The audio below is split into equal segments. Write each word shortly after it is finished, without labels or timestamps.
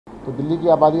तो दिल्ली की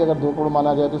आबादी अगर 2 करोड़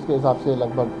माना जाए तो उसके हिसाब से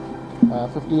लगभग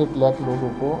 58 लाख लोगों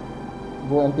को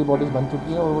वो एंटीबॉडीज़ बन चुकी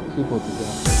हैं और वो ठीक हो चुके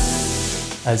हैं।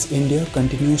 As India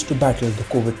continues to battle the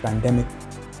COVID pandemic,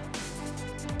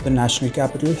 the national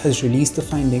capital has released the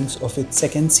findings of its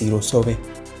second SERO survey,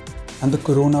 and the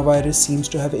coronavirus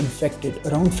seems to have infected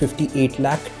around 58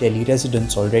 lakh Delhi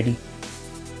residents already.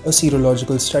 A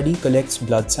serological study collects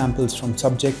blood samples from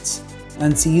subjects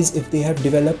and sees if they have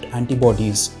developed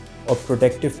antibodies or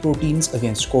protective proteins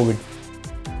against COVID.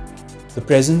 The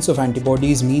presence of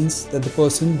antibodies means that the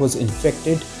person was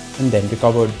infected and then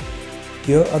recovered.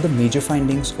 Here are the major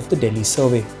findings of the Delhi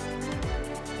survey.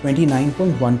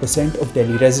 29.1% of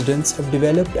Delhi residents have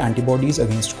developed antibodies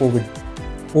against COVID.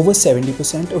 Over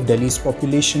 70% of Delhi's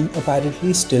population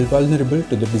apparently still vulnerable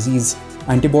to the disease.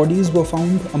 Antibodies were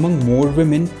found among more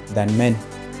women than men.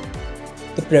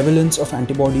 The prevalence of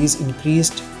antibodies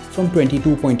increased from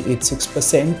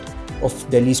 22.86% of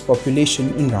Delhi's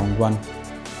population in round 1.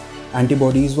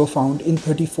 Antibodies were found in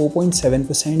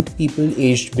 34.7% people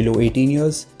aged below 18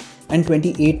 years and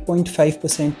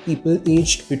 28.5% people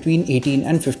aged between 18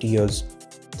 and 50 years.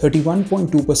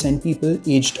 31.2% people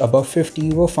aged above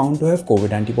 50 were found to have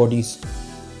COVID antibodies.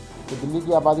 तो दिल्ली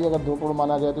की आबादी अगर 2 करोड़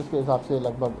माना जाए तो उसके हिसाब से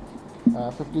लगभग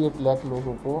 58 लाख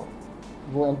लोगों को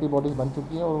वो एंटीबॉडीज़ बन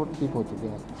चुकी हैं और वो ठीक हो चुके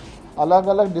हैं। अलग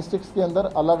अलग डिस्ट्रिक्ट्स के अंदर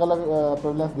अलग अलग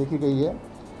प्रेवलेंस देखी गई है।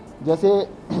 जैसे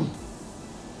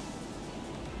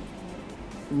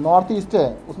नॉर्थ ईस्ट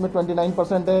है उसमें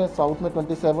 29% है, साउथ में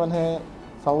 27 है,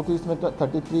 साउथ ईस्ट में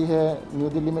 33 है, न्यू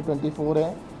दिल्ली में 24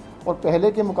 है, और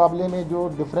पहले के मुकाबले में जो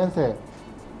डिफरेंस है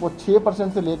वो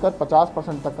 6% से लेकर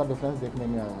 50% तक का डिफरेंस देखने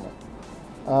में आया है।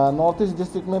 नॉर्थ ईस्ट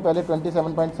डिस्ट्रिक्ट में पहले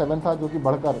 27.7 था जो कि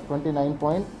बढ़कर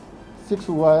 29.6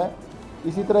 हुआ है।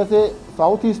 इसी तरह से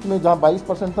साउथ ईस्ट में जहाँ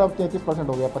 22% था अब 33%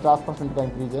 हो गया, 50% का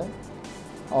इंक्रीज़ है।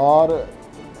 और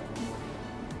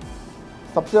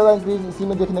सबसे ज़्यादा इंक्रीज़ इसी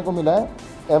में देखने को मिला है।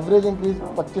 एवरेज इंक्रीज़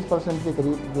 25% के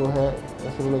करीब जो है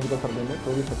सेरोलॉजिकल सर्वे में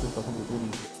 24-25%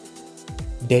 increase.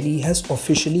 Delhi has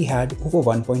officially had over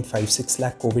 1.56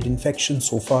 lakh COVID infections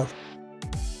so far,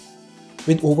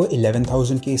 with over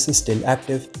 11,000 cases still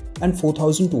active and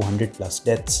 4,200 plus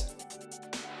deaths.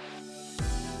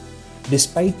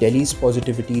 Despite Delhi's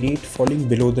positivity rate falling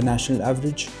below the national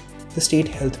average, the state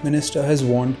health minister has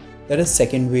warned that a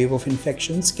second wave of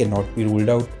infections cannot be ruled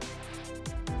out.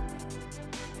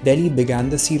 Delhi began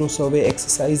the SERO survey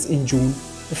exercise in June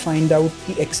to find out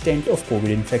the extent of COVID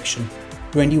infection.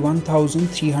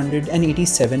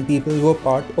 21,387 people were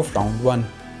part of round 1.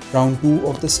 Round 2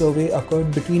 of the survey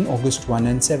occurred between August 1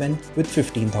 and 7 with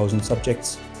 15,000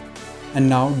 subjects. And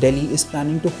now Delhi is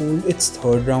planning to hold its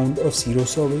third round of SERO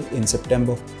survey in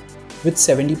September. With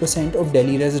 70% of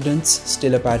Delhi residents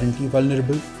still apparently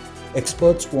vulnerable,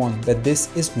 experts warn that this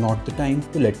is not the time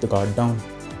to let the guard down.